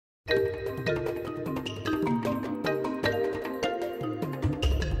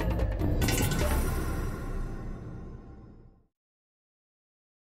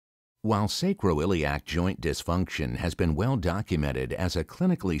While sacroiliac joint dysfunction has been well documented as a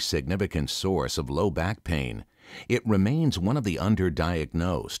clinically significant source of low back pain, it remains one of the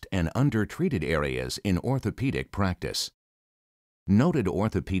underdiagnosed and undertreated areas in orthopedic practice. Noted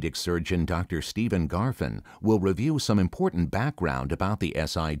orthopedic surgeon Dr. Stephen Garfin will review some important background about the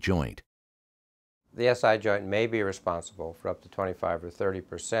SI joint. The SI joint may be responsible for up to 25 or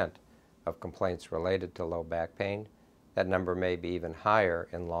 30% of complaints related to low back pain. That number may be even higher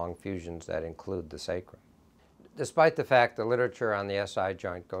in long fusions that include the sacrum. Despite the fact the literature on the SI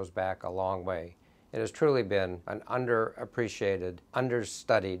joint goes back a long way, it has truly been an underappreciated,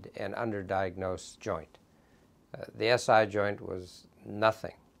 understudied, and underdiagnosed joint. The SI joint was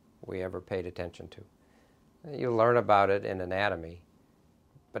nothing we ever paid attention to. You learn about it in anatomy,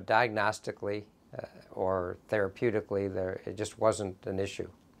 but diagnostically or therapeutically, it just wasn't an issue.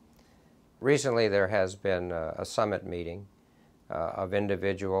 Recently, there has been a summit meeting of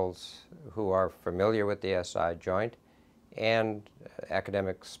individuals who are familiar with the SI joint and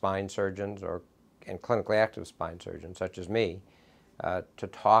academic spine surgeons and clinically active spine surgeons, such as me, to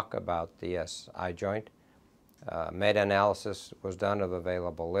talk about the SI joint. Meta-analysis was done of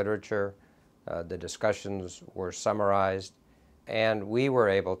available literature. The discussions were summarized, and we were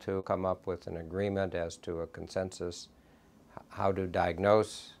able to come up with an agreement as to a consensus how to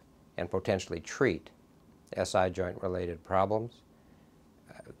diagnose and potentially treat SI joint-related problems.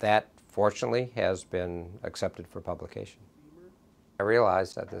 That, fortunately, has been accepted for publication. I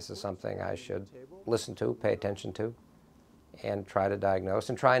realized that this is something I should listen to, pay attention to, and try to diagnose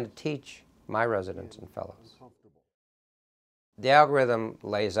and try to teach my residents and fellows. The algorithm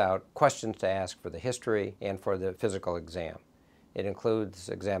lays out questions to ask for the history and for the physical exam. It includes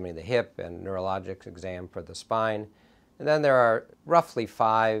examining the hip and neurologic exam for the spine. And then there are roughly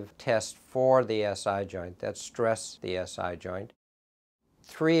 5 tests for the SI joint that stress the SI joint.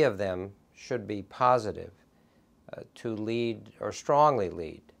 3 of them should be positive to lead or strongly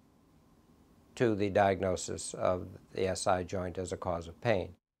lead to the diagnosis of the SI joint as a cause of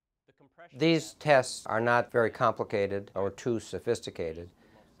pain. These tests are not very complicated or too sophisticated.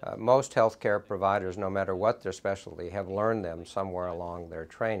 Most healthcare providers, no matter what their specialty, have learned them somewhere along their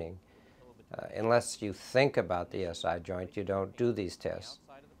training. Unless you think about the SI joint, you don't do these tests.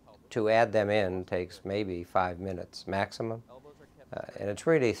 To add them in takes maybe 5 minutes maximum. And it's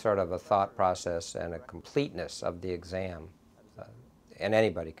really sort of a thought process and a completeness of the exam. And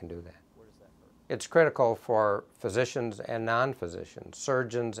anybody can do that. It's critical for physicians and non-physicians,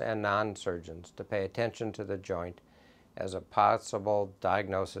 surgeons and non-surgeons, to pay attention to the joint as a possible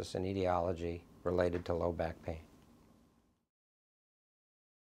diagnosis and etiology related to low back pain.